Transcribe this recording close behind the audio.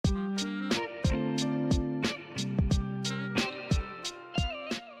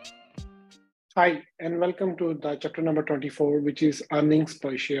Hi, and welcome to the chapter number 24, which is earnings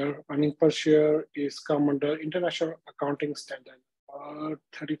per share. Earnings per share is come under International Accounting Standard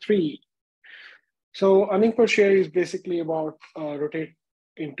 33. So earning per share is basically about rotate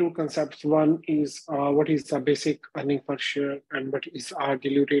in two concepts. One is what is the basic earning per share and what is our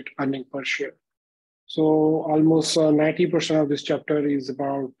diluted earning per share. So almost 90% of this chapter is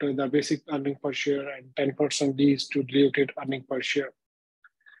about the basic earning per share and 10% leads to diluted earning per share.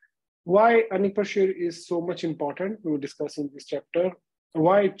 Why earning per share is so much important, we will discuss in this chapter.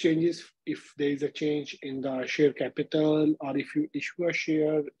 Why it changes if there is a change in the share capital, or if you issue a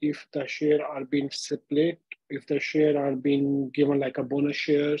share, if the share are being split, if the share are being given like a bonus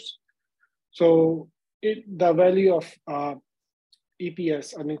shares. So the value of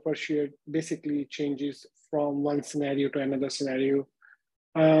EPS, earning per share, basically changes from one scenario to another scenario.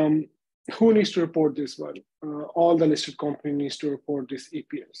 Um, who needs to report this one? All the listed company needs to report this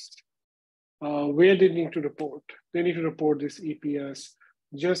EPS. Where they need to report? They need to report this EPS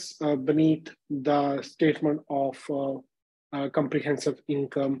just beneath the statement of comprehensive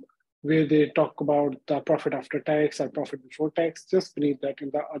income, where they talk about the profit after tax or profit before tax, just beneath that in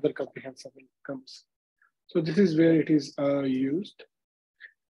the other comprehensive incomes. So this is where it is used.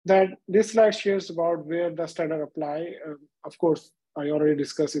 That this slide shares about where the standard apply. Of course, I already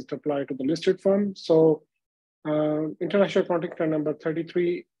discussed it apply to the listed fund. So International Accounting Standard number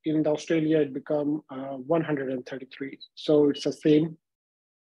 33 in Australia, it become 133. So it's the same.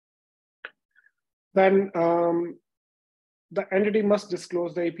 Then the entity must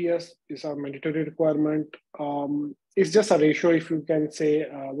disclose the EPS is a mandatory requirement. It's just a ratio. If you can say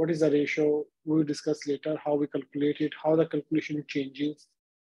what is the ratio, we'll discuss later how we calculate it, how the calculation changes.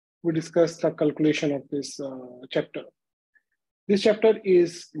 We discuss the calculation of this chapter. This chapter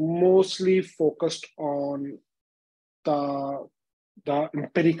is mostly focused on the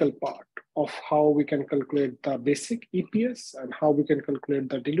empirical part of how we can calculate the basic EPS and how we can calculate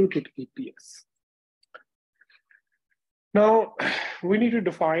the diluted EPS. Now, we need to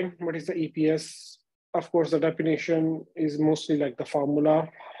define what is the EPS. Of course, the definition is mostly like the formula,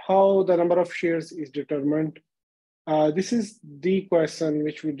 how the number of shares is determined. This is the question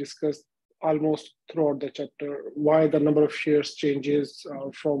which we discussed almost throughout the chapter, why the number of shares changes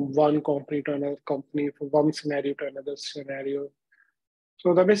from one company to another company, from one scenario to another scenario.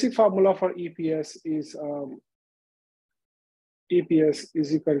 So the basic formula for EPS is EPS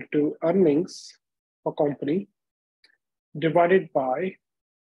is equal to earnings for company divided by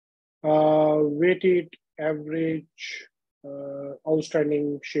weighted average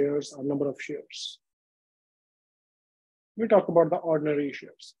outstanding shares or number of shares. We talk about the ordinary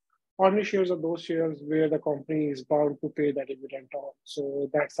shares. Ordinary shares are those shares where the company is bound to pay the dividend on.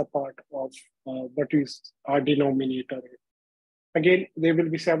 So that's a part of what is our denominator. Again, there will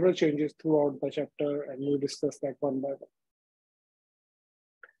be several changes throughout the chapter, and we'll discuss that one by one.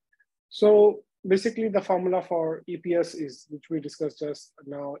 So basically, the formula for EPS is, which we discussed just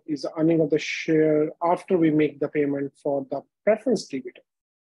now, is the earning of the share after we make the payment for the preference dividend.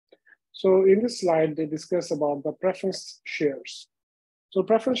 So in this slide, they discuss about the preference shares. So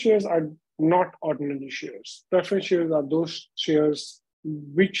preference shares are not ordinary shares. Preference shares are those shares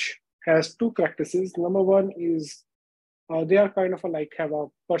which has two practices. Number one is they are kind of like have a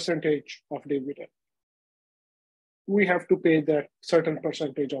percentage of dividend. We have to pay that certain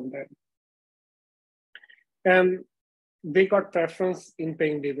percentage on them. And they got preference in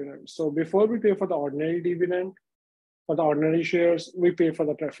paying dividends. So before we pay for the ordinary dividend, for the ordinary shares, we pay for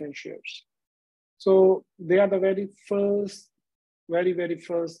the preference shares. So they are the very first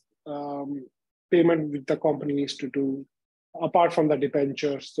payment which the company needs to do, apart from the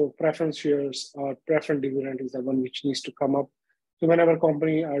debentures. So preference shares or preference dividend is the one which needs to come up. So whenever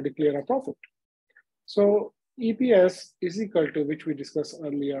company declare a profit. So EPS is equal to, which we discussed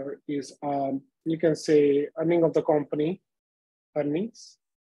earlier, is you can say earning of the company, earnings,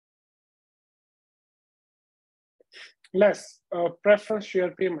 less preference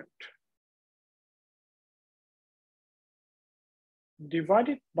share payment,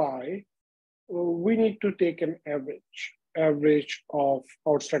 divided by, we need to take an average of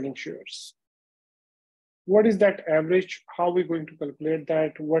outstanding shares. What is that average? How are we going to calculate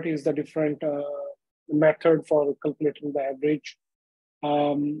that? What is the different method for calculating the average?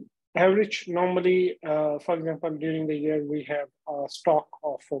 Average normally, for example, during the year, we have a stock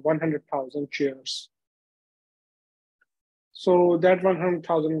of 100,000 shares. So that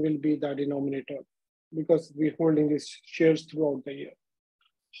 100,000 will be the denominator because we're holding these shares throughout the year.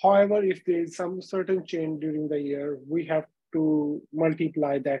 However, if there is some certain change during the year, we have to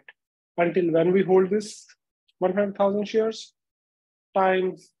multiply that until when we hold this 100,000 shares.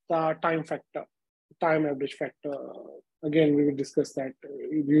 times the time factor, time average factor. Again, we will discuss that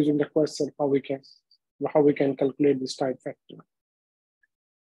using the question how we can calculate this time factor.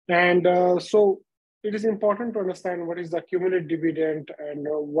 And so it is important to understand what is the cumulative dividend and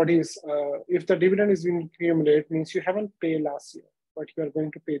what is, if the dividend is being accumulated, means you haven't paid last year, but you are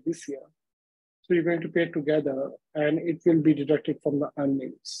going to pay this year. So you're going to pay together and it will be deducted from the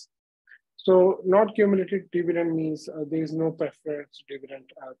earnings. So not cumulative dividend means there is no preference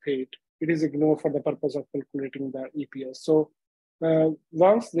dividend paid. It is ignored for the purpose of calculating the EPS. So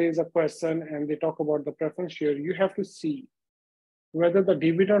once there is a question and they talk about the preference share, you have to see whether the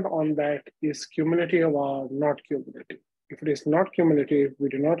dividend on that is cumulative or not cumulative. If it is not cumulative, we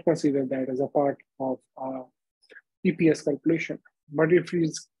do not consider that as a part of our EPS calculation. But if it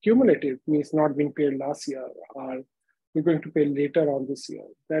is cumulative, means not being paid last year or we're going to pay later on this year,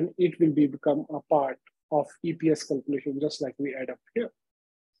 then it will become a part of EPS calculation, just like we add up here.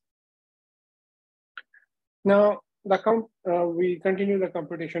 Now, we continue the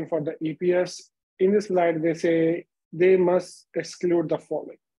computation for the EPS. In this slide, they say they must exclude the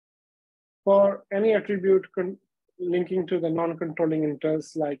following. For any attribute linking to the non-controlling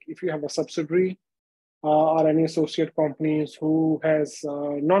interest, like if you have a subsidiary or any associate companies who has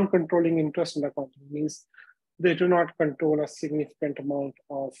non-controlling interest in the company, means they do not control a significant amount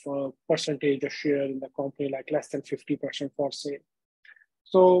of percentage of share in the company, like less than 50% for say.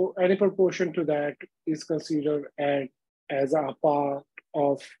 So any proportion to that is considered as a part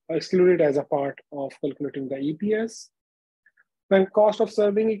of, excluded as a part of calculating the EPS. Then cost of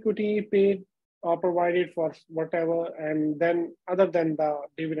serving equity paid or provided for whatever, and then other than the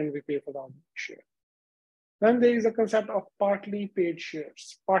dividend we pay for the share. Then there is a concept of partly paid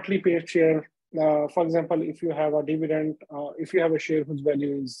shares. Partly paid share, for example, if you have a dividend, if you have a share whose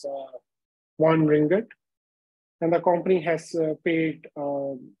value is 1 ringgit, and the company has paid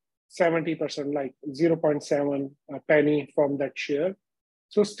 70%, like 0.7 penny from that share.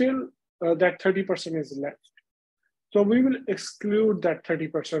 So still that 30% is left. So we will exclude that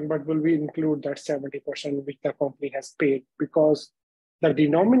 30%, but will we include that 70% which the company has paid, because the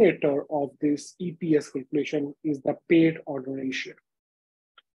denominator of this EPS calculation is the paid ordinary share.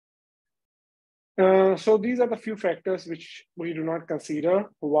 So these are the few factors which we do not consider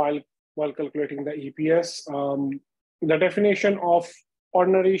while calculating the EPS. The definition of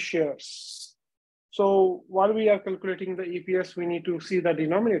ordinary shares. So while we are calculating the EPS, we need to see the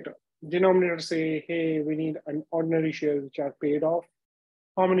denominator. Denominator say, hey, we need an ordinary shares which are paid off.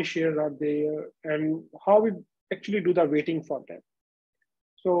 How many shares are there, and how we actually do the weighting for them.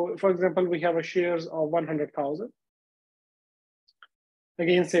 So for example, we have a shares of 100,000.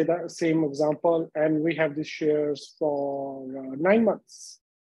 Again, say the same example, and we have these shares for 9 months.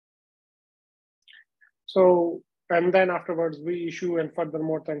 So, and then afterwards we issue and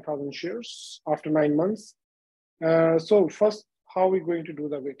furthermore 10,000 shares after 9 months. So first, how are we going to do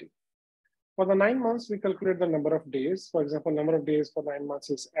the weighting? For the 9 months, we calculate the number of days. For example, number of days for 9 months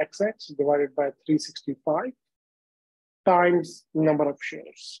is XX divided by 365 times number of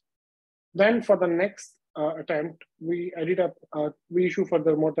shares. Then for the next attempt, we add it up, we issue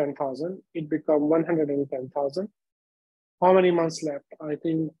furthermore 10,000, it becomes 110,000. How many months left? I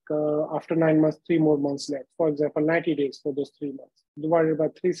think after 9 months, 3 more months left. For example, 90 days for those 3 months, divided by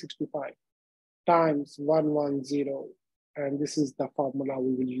 365 times 110. And this is the formula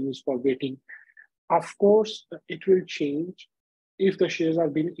we will use for weighting. Of course, it will change if the shares are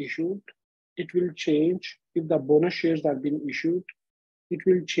being issued. It will change if the bonus shares are being issued. It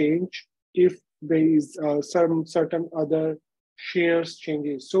will change if there is some certain other shares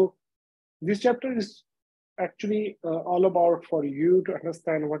changes. So this chapter is actually all about for you to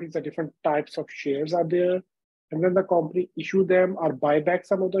understand what is the different types of shares are there, and when the company issue them or buy back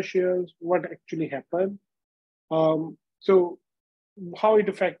some of the shares, what actually happened. So how it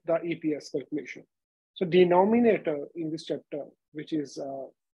affects the EPS calculation. So denominator in this chapter, which is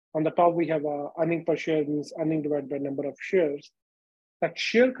on the top, we have earning per share, means earning divided by number of shares. That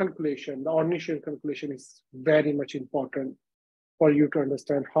share calculation, the ordinary share calculation, is very much important for you to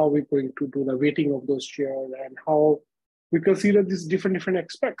understand how we're going to do the weighting of those shares and how we consider these different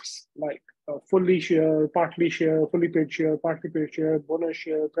aspects, like fully share, partly share, fully paid share, partly paid share, bonus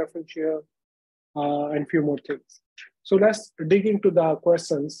share, preference share, and few more things. So let's dig into the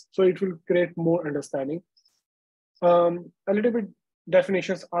questions. So it will create more understanding. A little bit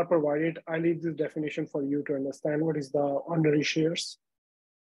definitions are provided. I leave this definition for you to understand what is the ordinary shares.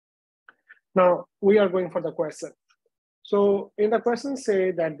 Now we are going for the question. So in the question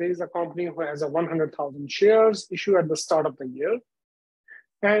say that there is a company who has a 100,000 shares issued at the start of the year.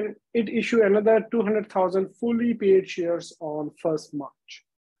 And it issued another 200,000 fully paid shares on 1st March.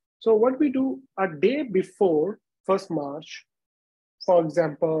 So what we do a day before 1st March, for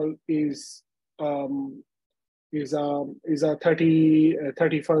example, is a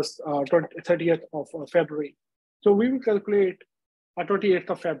 30th of February. So we will calculate a 28th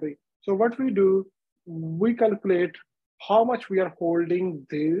of February. So what we do, we calculate how much we are holding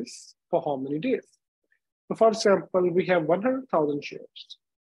this for how many days. So for example, we have 100,000 shares.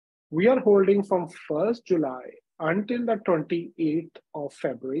 We are holding from 1st July until the 28th of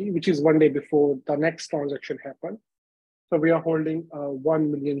February, which is one day before the next transaction happened. So we are holding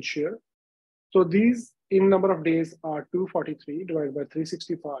 1 million share. So these in number of days are 243 divided by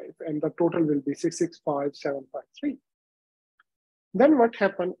 365, and the total will be 665,753. Then what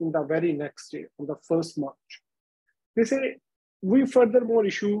happened in the very next day, on the 1st March? They say we furthermore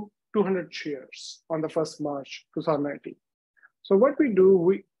issue 200 shares on the 1st March 2019. So what we do,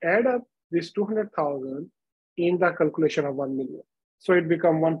 we add up this 200,000 in the calculation of 1 million. So it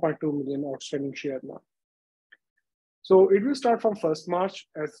becomes 1.2 million outstanding share now. So it will start from 1st March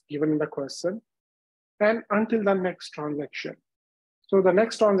as given in the question and until the next transaction. So the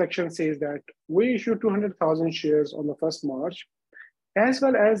next transaction says that we issue 200,000 shares on the 1st March, as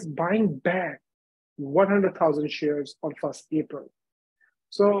well as buying back 100,000 shares on 1st April.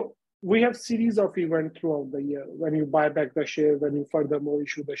 So we have series of events throughout the year when you buy back the share, when you furthermore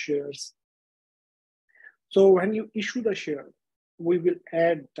issue the shares. So when you issue the share, we will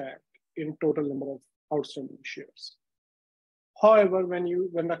add that in total number of outstanding shares. However, when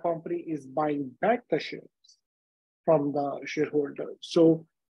the company is buying back the shares from the shareholder, so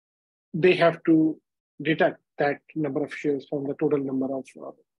they have to deduct that number of shares from the total number of,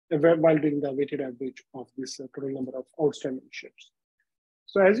 while doing the weighted average of this total number of outstanding shares.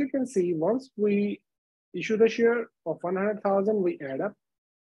 So as you can see, once we issue the share of 100,000, we add up.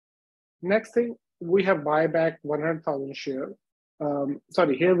 Next thing, we have buyback 100,000 share.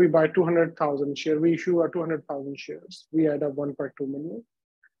 Here we buy 200,000 shares. We issue 200,000 shares. We add up 1.2 million.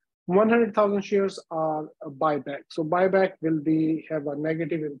 100,000 shares are a buyback. So buyback will have a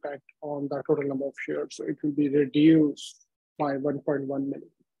negative impact on the total number of shares. So it will be reduced by 1.1 million.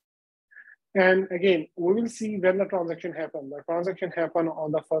 And again, we will see when the transaction happened. The transaction happened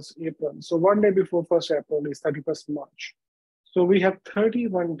on the 1st April. So one day before 1st April is 31st March. So we have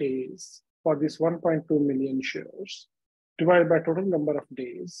 31 days for this 1.2 million shares divided by total number of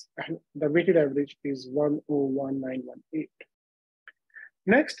days. And the weighted average is 101,918.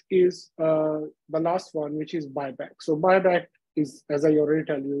 Next is the last one, which is buyback. So buyback is, as I already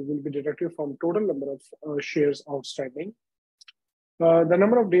tell you, will be deducted from total number of shares outstanding. The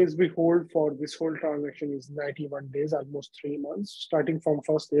number of days we hold for this whole transaction is 91 days, almost 3 months, starting from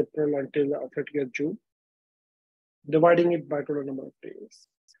 1st April until 30th June. Dividing it by total number of days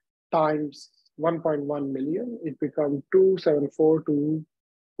times 1.1 million, it becomes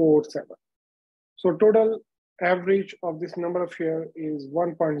 274,247. So total average of this number of shares is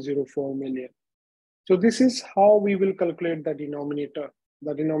 1.04 million. So this is how we will calculate the denominator.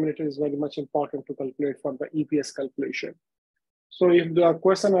 The denominator is very much important to calculate for the EPS calculation. So if the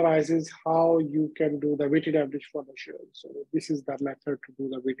question arises how you can do the weighted average for the share, so this is the method to do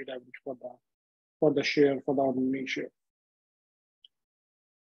the weighted average for the share, for the ordinary share.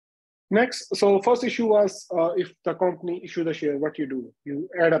 Next, so first issue was if the company issue the share, what you do? You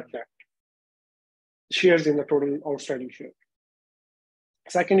add up that shares in the total outstanding share.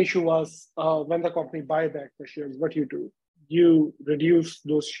 Second issue was when the company buy back the shares, what you do? You reduce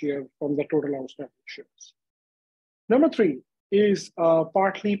those shares from the total outstanding shares. Number 3 is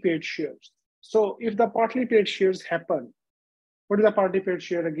partly paid shares. So if the partly paid shares happen, what is the partly paid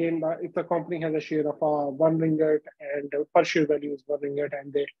share again? If the company has a share of 1 ringgit and per share value is 1 ringgit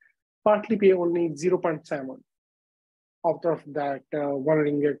and they partly pay only 0.7 out of that 1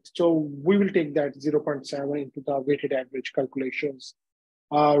 ringgit. So we will take that 0.7 into the weighted average calculations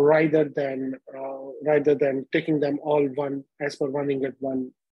rather than taking them all one as per 1 ringgit,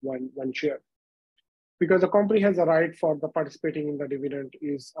 one share. Because the company has a right for the participating in the dividend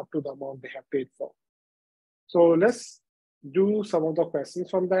is up to the amount they have paid for. So let's do some of the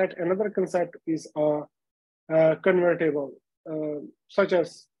questions from that. Another concept is convertible, such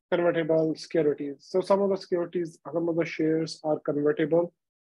as convertible securities. So some of the securities, some of the shares are convertible.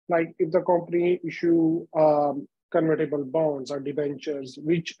 Like if the company issue convertible bonds or debentures,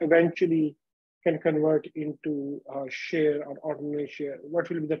 which eventually can convert into a share or ordinary share, what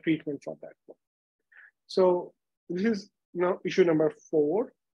will be the treatment for that one? So this is now issue number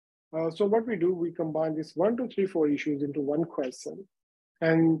 4. So what we do, we combine this 1, 2, 3, 4 issues into one question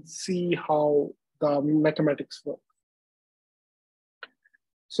and see how the mathematics work.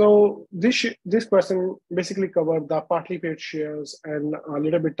 So this question basically covered the partly paid shares and a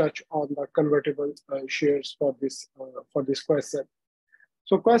little bit touch on the convertible shares for this question.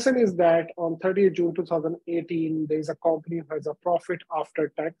 So question is that on 30th June 2018, there is a company who has a profit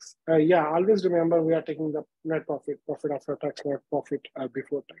after tax. Yeah, always remember we are taking the net profit after tax, not profit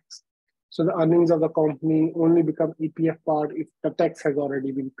before tax. So the earnings of the company only become EPF part if the tax has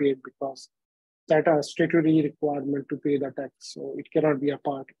already been paid, because that are statutory requirement to pay the tax. So it cannot be a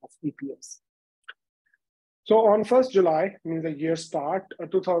part of EPS. So on 1st July, means the year start,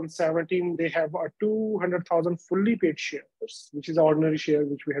 2017, they have a 200,000 fully paid shares, which is ordinary share,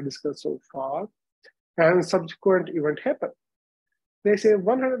 which we have discussed so far, and subsequent event happened. They say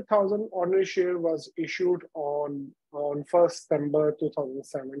 100,000 ordinary share was issued on 1st September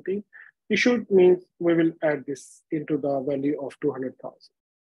 2017. Issued means we will add this into the value of 200,000.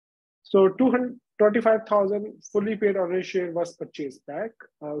 So 225,000 fully paid ordinary share was purchased back.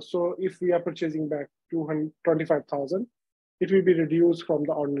 So if we are purchasing back 225,000, it will be reduced from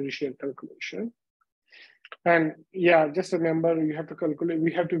the ordinary share calculation. And yeah, just remember, you have to calculate,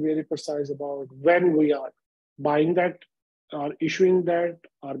 we have to be very precise about when we are buying that, or issuing that,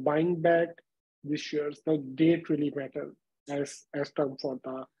 or buying back these shares. The date really matters as term for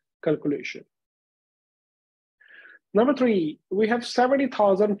the calculation. Number 3, we have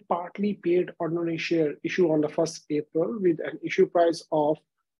 70,000 partly paid ordinary share issue on the 1st April with an issue price of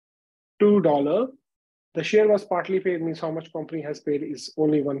 $2. The share was partly paid, means how much company has paid is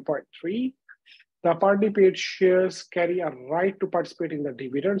only 1.3. The partly paid shares carry a right to participate in the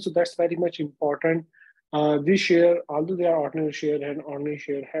dividend. So that's very much important. This share, although they are ordinary share, and ordinary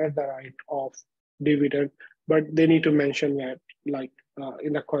share has the right of dividend, but they need to mention that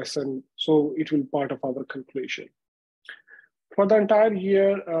in the question. So it will be part of our calculation. For the entire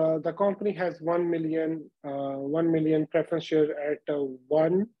year, the company has 1 million preference share at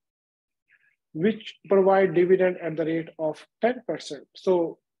 1, which provide dividend at the rate of 10%.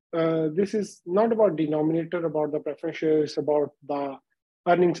 So this is not about denominator, about the preference share, it's about the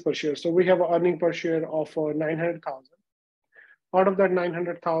earnings per share. So we have an earning per share of 900,000. Out of that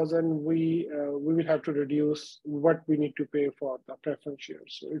 900,000, we will have to reduce what we need to pay for the preference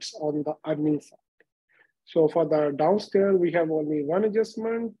shares. So it's on the earnings side. So for the downstairs, we have only 1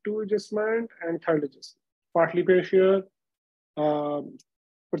 adjustment, 2 adjustment, and 3rd adjustment. Partly paid share,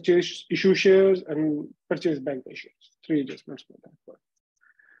 purchase issue shares, and purchase bank shares. 3 adjustments for that one.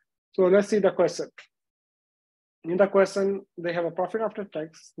 So let's see the question. In the question, they have a profit after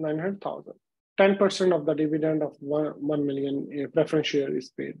tax, 900,000. 10% of the dividend of 1 million preference share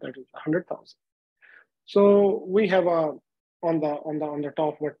is paid, that is 100,000. So we have a on the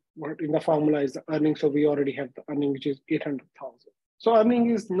top what in the formula is the earning. So we already have the earning, which is 800,000. So earning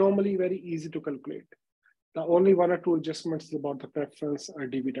is normally very easy to calculate. The only 1 or 2 adjustments is about the preference or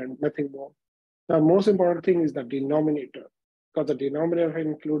dividend, nothing more. The most important thing is the denominator, because the denominator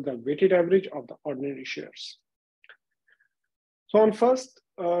includes the weighted average of the ordinary shares. So on 1st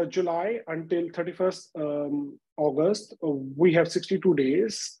July until 31st August, we have 62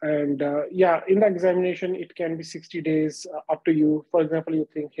 days. And yeah, in the examination, it can be 60 days up to you. For example, you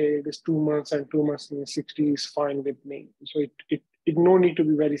think, hey, it is 2 months and 2 months means 60 is fine with me. So it no need to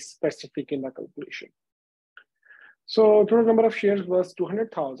be very specific in the calculation. So total number of shares was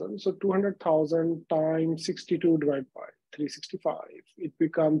 200,000. So 200,000 times 62 divided by 365, it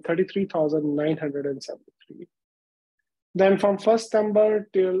becomes 33,973. Then from 1st September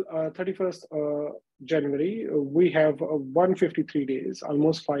till 31st January, we have 153 days,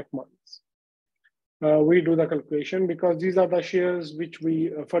 almost 5 months. We do the calculation because these are the shares which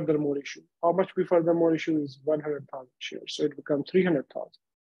we furthermore issue. How much we furthermore issue is 100,000 shares. So it becomes 300,000.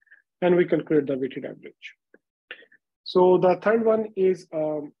 And we calculate the weighted average. So the third one is,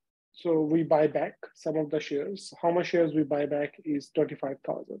 so we buy back some of the shares. How much shares we buy back is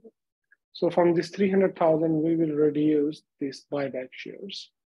 25,000. So from this 300,000, we will reduce these buyback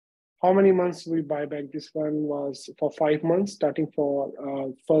shares. How many months we buy back? This one was for 5 months, starting for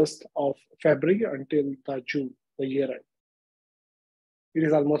 1st of February until June, the year end. It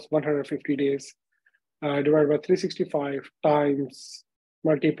is almost 150 days divided by 365 times,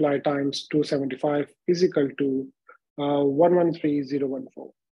 multiply times 275 is equal to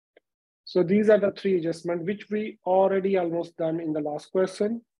 113,014. So these are the 3 adjustments, which we already almost done in the last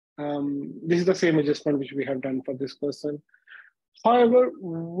question. This is the same adjustment which we have done for this question. However,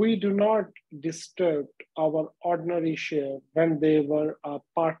 we do not disturb our ordinary share when they were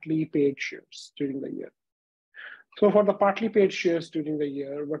partly paid shares during the year. So for the partly paid shares during the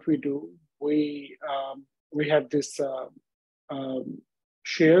year, what we do, we have this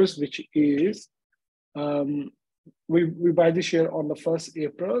shares which is we buy the share on the 1st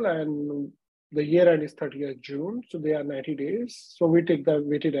April and the year end is 30th June. So they are 90 days. So we take the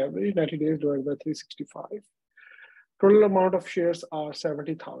weighted average, 90 days divided by 365. Total amount of shares are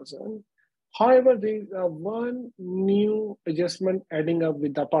 70,000. However, there is one new adjustment adding up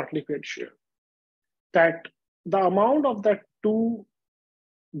with the partly paid share, that the amount of that $2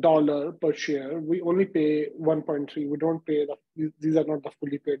 per share, we only pay 1.3. We don't pay these are not the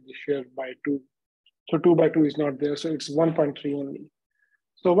fully paid share by 2. So 2 by 2 is not there. So it's 1.3 only.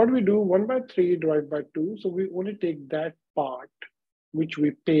 So what we do, 1 by 3 divided by 2. So we only take that part which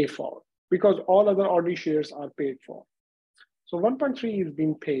we pay for, because all other ordinary shares are paid for. So 1.3 is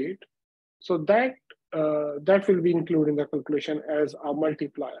being paid. So that will be included in the calculation as a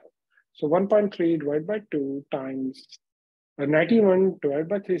multiplier. So 1.3 divided by 2 times 91 divided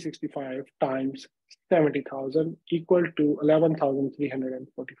by 365 times 70,000 equal to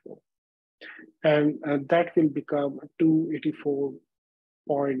 11,344. And that will become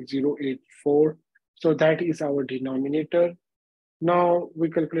 284.084. So that is our denominator. Now we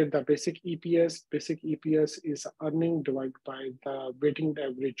calculate the basic EPS. Basic EPS is earning divided by the weighted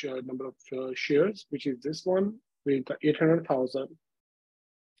average number of shares, which is this one with the 800,000.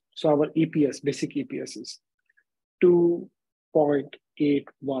 So our EPS, basic EPS is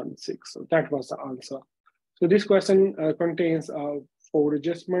 2.816. So that was the answer. So this question contains forward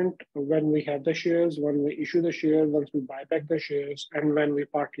adjustment when we have the shares, when we issue the share, once we buy back the shares, and when we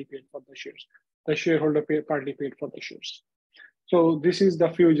partly paid for the shares. The shareholder partly paid for the shares. So this is the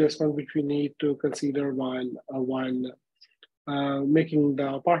few adjustments which we need to consider while making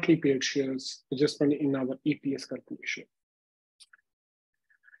the partly paid shares adjustment in our EPS calculation.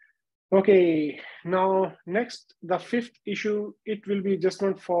 Okay, now next, the fifth issue, it will be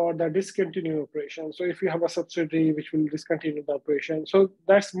adjustment for the discontinued operation. So if you have a subsidiary which will discontinue the operation, so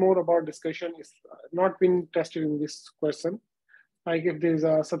that's more about discussion. It's not been tested in this question. Like if there's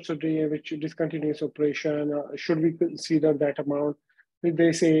a subsidiary which discontinues operation, should we consider that amount? If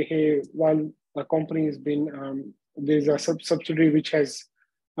they say, hey, while the company has been, there's a subsidiary which has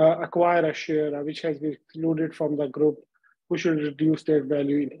acquired a share, which has been excluded from the group, we should reduce their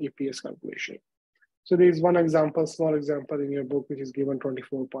value in EPS calculation. So there's one example, small example in your book, which is given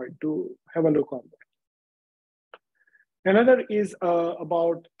 24.2. Have a look on that. Another is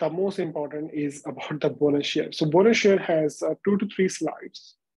about the most important is about the bonus share. So bonus share has 2 to 3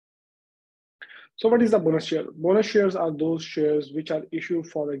 slides. So what is the bonus share? Bonus shares are those shares which are issued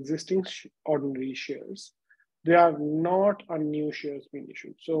for existing ordinary shares. They are not a new shares being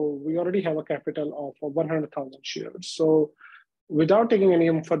issued. So we already have a capital of 100,000 shares. So without taking any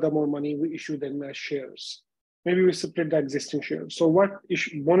further more money, we issue them as shares. Maybe we split the existing shares. So what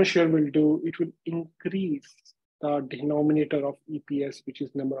bonus share will do, it will increase the denominator of EPS, which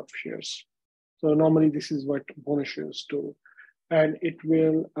is number of shares. So normally this is what bonus shares do. And it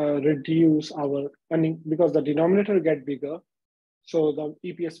will reduce our earning because the denominator gets bigger. So the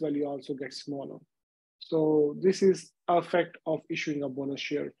EPS value also gets smaller. So this is an effect of issuing a bonus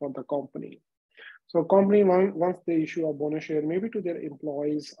share for the company. So company, once they issue a bonus share, maybe to their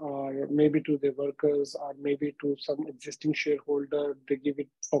employees or maybe to their workers or maybe to some existing shareholder, they give it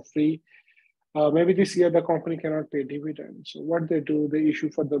for free. Maybe this year the company cannot pay dividends. So what they do, they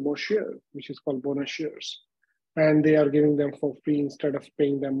issue for the more share, which is called bonus shares. And they are giving them for free instead of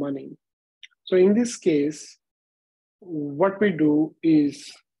paying them money. So in this case, what we do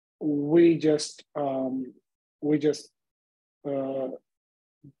is we just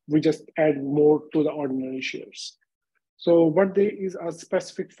add more to the ordinary shares. So but there is a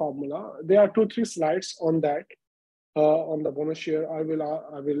specific formula. There are 2-3 slides on that on the bonus share. I will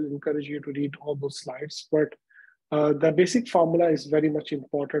encourage you to read all those slides. But the basic formula is very much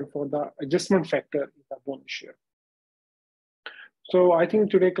important for the adjustment factor in the bonus share. So I think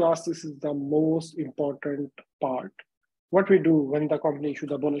today class, this is the most important part. What we do when the company issues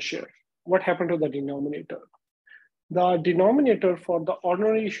the bonus share, what happened to the denominator? The denominator for the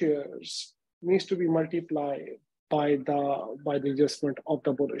ordinary shares needs to be multiplied by the adjustment of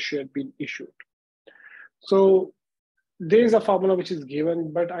the bonus share being issued. So there is a formula which is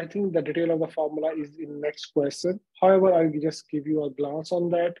given, but I think the detail of the formula is in next question. However, I'll just give you a glance on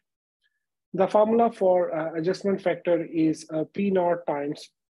that. The formula for adjustment factor is P naught times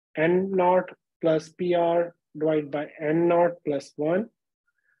N naught plus PR divided by N naught plus 1.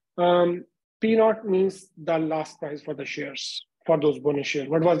 P naught means the last price for the shares, for those bonus shares.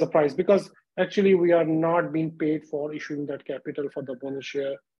 What was the price? Because actually we are not being paid for issuing that capital for the bonus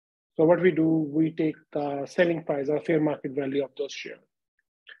share. So what we do, we take the selling price or fair market value of those shares.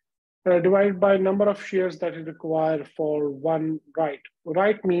 Divided by number of shares that is required for one right.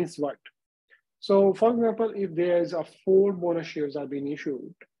 Right means what? So for example, if there is a 4 bonus shares are being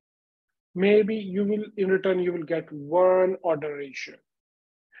issued, maybe you will, in return, you will get 1 ordinary share.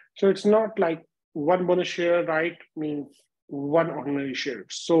 So it's not like 1 bonus share, right, means 1 ordinary share.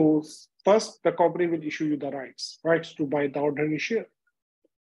 So first, the company will issue you the rights to buy the ordinary share.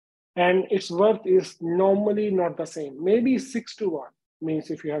 And its worth is normally not the same. Maybe 6-1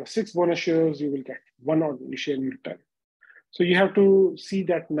 means if you have 6 bonus shares, you will get 1 ordinary share in return. So you have to see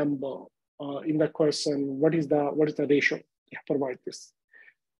that number in the question. What is the ratio? Yeah, provide this.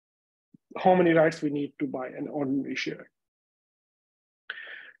 How many rights we need to buy an ordinary share?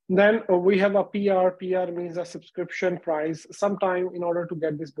 Then we have a PR. PR means a subscription price. Sometime in order to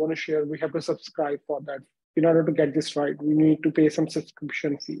get this bonus share, we have to subscribe for that. In order to get this right, we need to pay some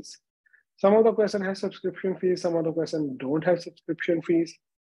subscription fees. Some of the question has subscription fees, some of the question don't have subscription fees.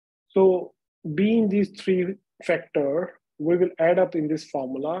 So being these 3 factors, we will add up in this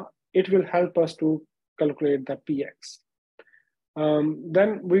formula. It will help us to calculate the PX.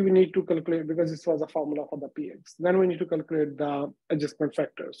 Then we will need to calculate, because this was a formula for the PX, then we need to calculate the adjustment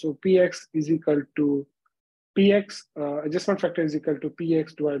factor. So PX is equal to PX, adjustment factor is equal to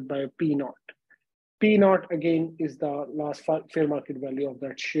PX divided by P naught. P naught again is the last fair market value of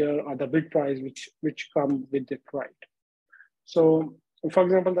that share, or the bid price which come with it, right? So for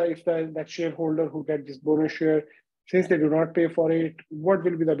example, if that shareholder who get this bonus share, since they do not pay for it, what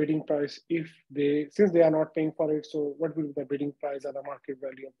will be the bidding price since they are not paying for it, so what will be the bidding price or the market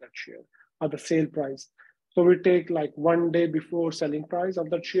value of that share or the sale price? So we take like 1 day before selling price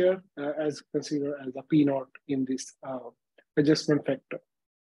of that share as considered as a P naught in this adjustment factor.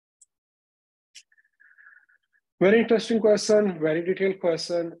 Very interesting question, very detailed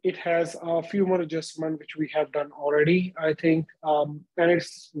question. It has a few more adjustments which we have done already, I think, and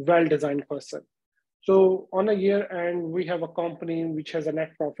it's well-designed question. So on a year end, we have a company which has a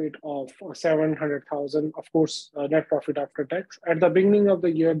net profit of 700,000, of course, net profit after tax. At the beginning of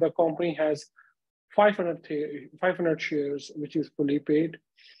the year, the company has 500 shares, which is fully paid.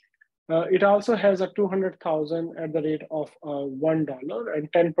 It also has a 200,000 at the rate of $1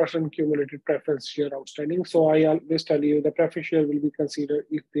 and 10% cumulative preference share outstanding. So I always tell you the preference share will be considered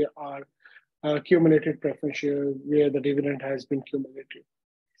if there are cumulative preference shares where the dividend has been cumulative.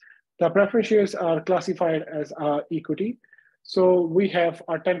 The preference shares are classified as equity. So we have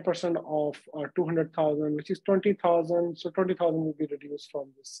a 10% of 200,000, which is 20,000. So 20,000 will be reduced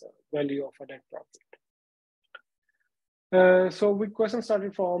from this value of a net profit. So we question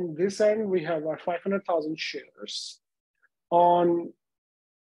started from this end. We have our 500,000 shares. On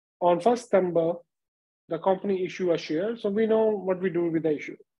 1st September, the company issue a share. So we know what we do with the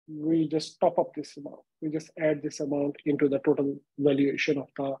issue. We just top up this amount. We just add this amount into the total valuation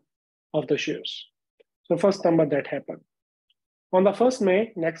of the shares. So 1st September that happened. On the 1st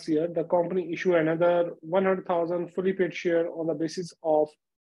May next year, the company issue another 100,000 fully paid share on the basis of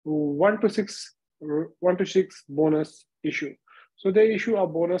 1-to-6 bonus issue. So they issue a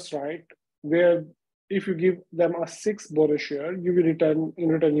bonus right where if you give them a 6 bonus share, in return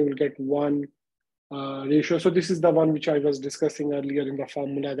you will get 1 ratio. So this is the one which I was discussing earlier in the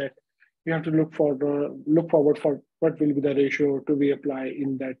formula, that you have to look forward for what will be the ratio to be applied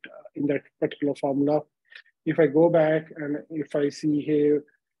in that particular formula. If I go back and if I see here,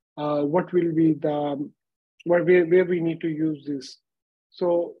 what will be where we need to use this.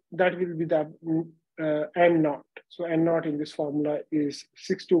 So that will be the N naught. So N naught in this formula is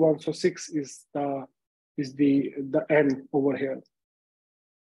 6-1. So 6 is the N over here.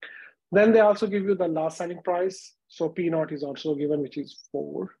 Then they also give you the last selling price. So P naught is also given, which is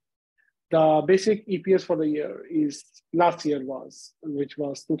 4. The basic EPS for the year is last year which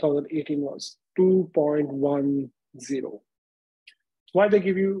was 2018 was 2.10. Why they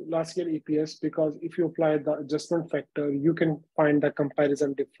give you last year EPS? Because if you apply the adjustment factor, you can find the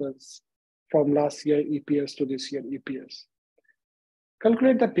comparison difference from last year EPS to this year EPS.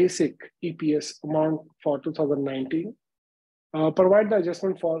 Calculate the basic EPS amount for 2019. Provide the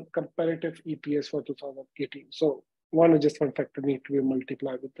adjustment for comparative EPS for 2018. So one adjustment factor need to be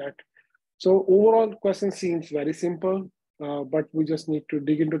multiplied with that. So overall question seems very simple, but we just need to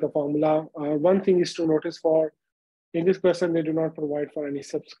dig into the formula. One thing is to notice in this question, they do not provide for any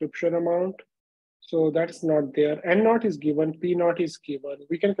subscription amount. So that's not there. N naught is given, P naught is given.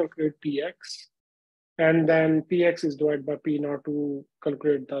 We can calculate PX, and then PX is divided by P naught to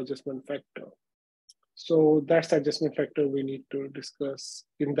calculate the adjustment factor. So that's the adjustment factor we need to discuss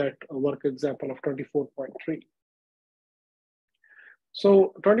in that work example of 24.3.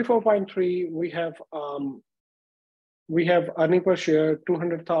 So 24.3, we have earning per share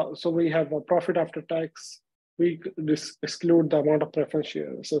 200,000. So we have a profit after tax. We exclude the amount of preference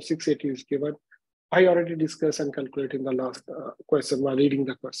share. So 680 is given. I already discussed and calculated in the last question while reading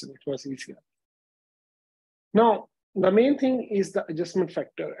the question. It was easier. Now, the main thing is the adjustment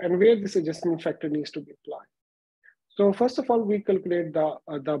factor and where this adjustment factor needs to be applied. So first of all, we calculate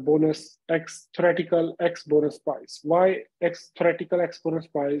the bonus X theoretical X bonus price. Why X theoretical X bonus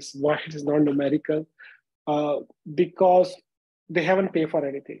price? Why it is not numerical? Because they haven't paid for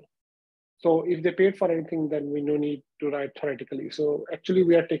anything. So if they paid for anything, then we no need to write theoretically. So actually,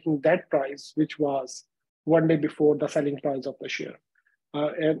 we are taking that price, which was 1 day before the selling price of the share,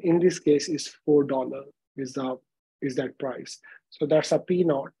 and in this case, is $4 is that price. So that's a P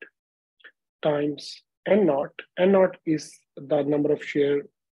naught times N naught. N naught is the number of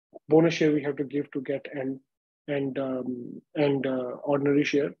bonus share we have to give to get and ordinary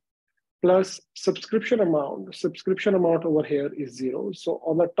share, plus subscription amount. Subscription amount over here is 0. So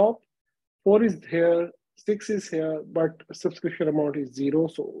on the top, 4 is here, 6 is here, but subscription amount is 0,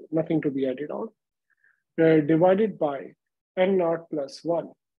 so nothing to be added on. Divided by N naught plus 1.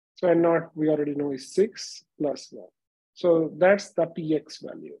 So N naught we already know is 6 plus 1. So that's the PX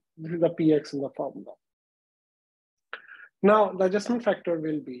value. This is the PX in the formula. Now the adjustment factor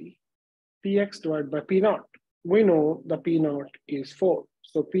will be PX divided by P naught. We know the P naught is 4.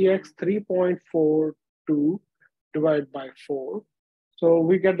 So PX 3.42 divided by 4. So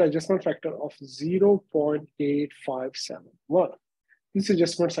we get the adjustment factor of 0.8571. This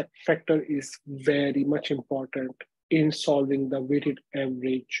adjustment factor is very much important in solving the weighted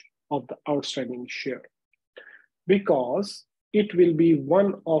average of the outstanding share, because it will be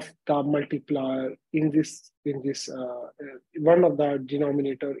one of the multiplier in this one of the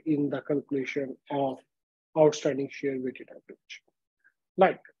denominator in the calculation of outstanding share weighted average.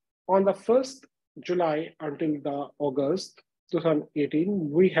 Like on the 1st July until the August 2018,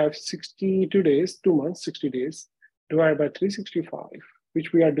 we have 62 days, 2 months, 60 days, divided by 365,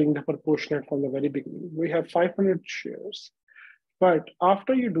 which we are doing the proportionate from the very beginning. We have 500 shares. But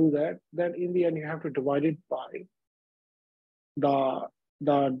after you do that, then in the end, you have to divide it by the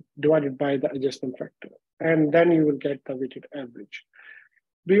adjustment factor. And then you will get the weighted average.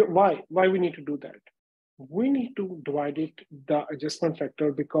 Why we need to do that? We need to divide the adjustment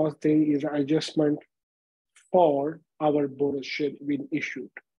factor because there is an adjustment for our bonus share being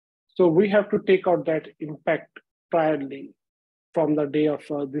issued. So we have to take out that impact priorly from the day of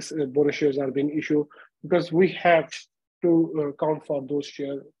this bonus shares are being issued, because we have to count for those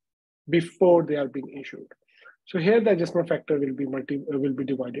shares before they are being issued. So here the adjustment factor will be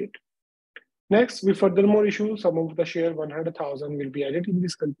divided. Next, we furthermore issue some of the share 100,000 will be added in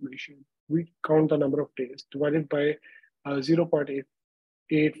this calculation. We count the number of days divided by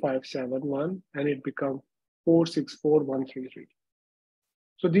 0.8571, and it becomes 464,133.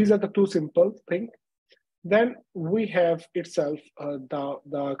 So these are the two simple things. Then we have itself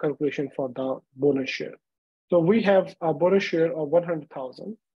the calculation for the bonus share. So we have a bonus share of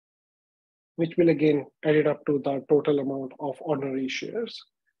 100,000, which will again add it up to the total amount of ordinary shares.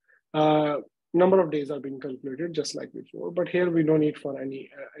 Number of days are being calculated just like before, but here we don't need for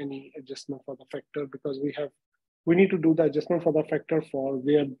any adjustment for the factor, because we need to do the adjustment for the factor for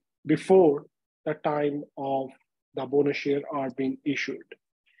where before the time of the bonus share are being issued.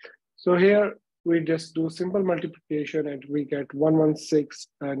 So here we just do simple multiplication and we get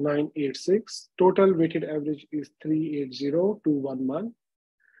 116,986. Total weighted average is 380,211.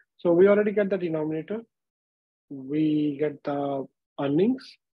 So we already get the denominator. We get the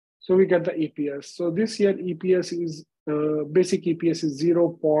earnings. So we get the EPS. So this year EPS is, basic EPS is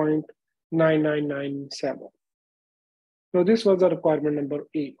 0.9997. So this was the requirement number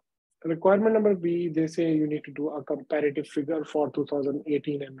A. Requirement number B, they say you need to do a comparative figure for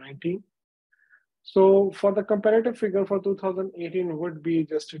 2018 and 19. So for the comparative figure for 2018 would be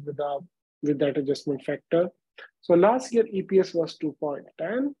adjusted with that adjustment factor. So last year EPS was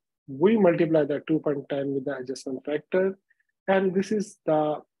 2.10. We multiply that 2.10 with the adjustment factor, and this is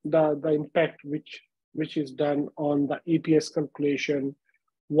the impact which is done on the EPS calculation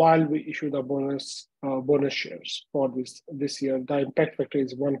while we issue the bonus shares for this year. The impact factor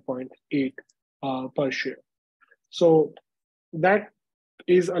is 1.8 per share. So that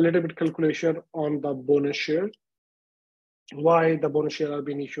is a little bit calculation on the bonus share. Why the bonus share are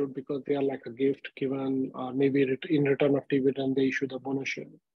being issued? Because they are like a gift given, maybe in return of dividend they issue the bonus share.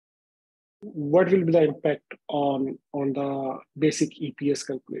 What will be the impact on the basic EPS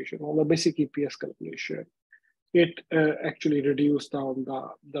calculation? On the basic EPS calculation, it actually reduced down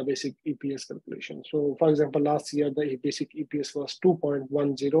the basic EPS calculation. So for example, last year the basic EPS was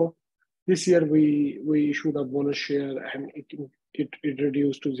 2.10. This year we issued a bonus share and it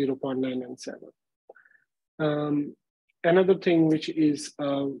reduced to 0.997. Another thing which is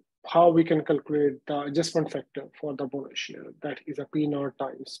how we can calculate the adjustment factor for the bonus share. That is a P naught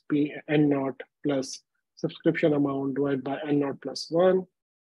times P N naught plus subscription amount divided by N naught plus 1.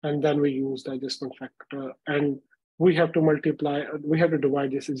 And then we use the adjustment factor. And we have to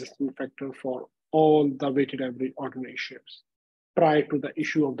divide this adjustment factor for all the weighted average ordinary shares prior to the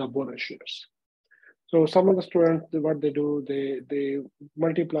issue of the bonus shares. So some of the students, what they do, they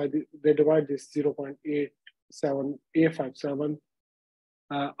divide this 0.87857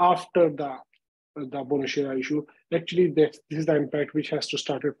 after the bonus share issue. Actually, this is the impact which has to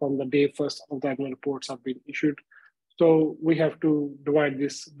start from the day first of the annual reports have been issued. So we have to divide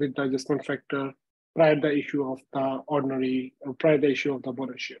this with the adjustment factor prior to the issue of the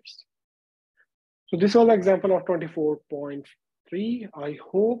bonus shares. So this was an example of 24.3. I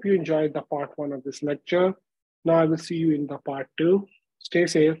hope you enjoyed the part 1 of this lecture. Now I will see you in the part 2. Stay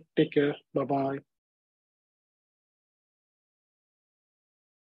safe. Take care. Bye-bye.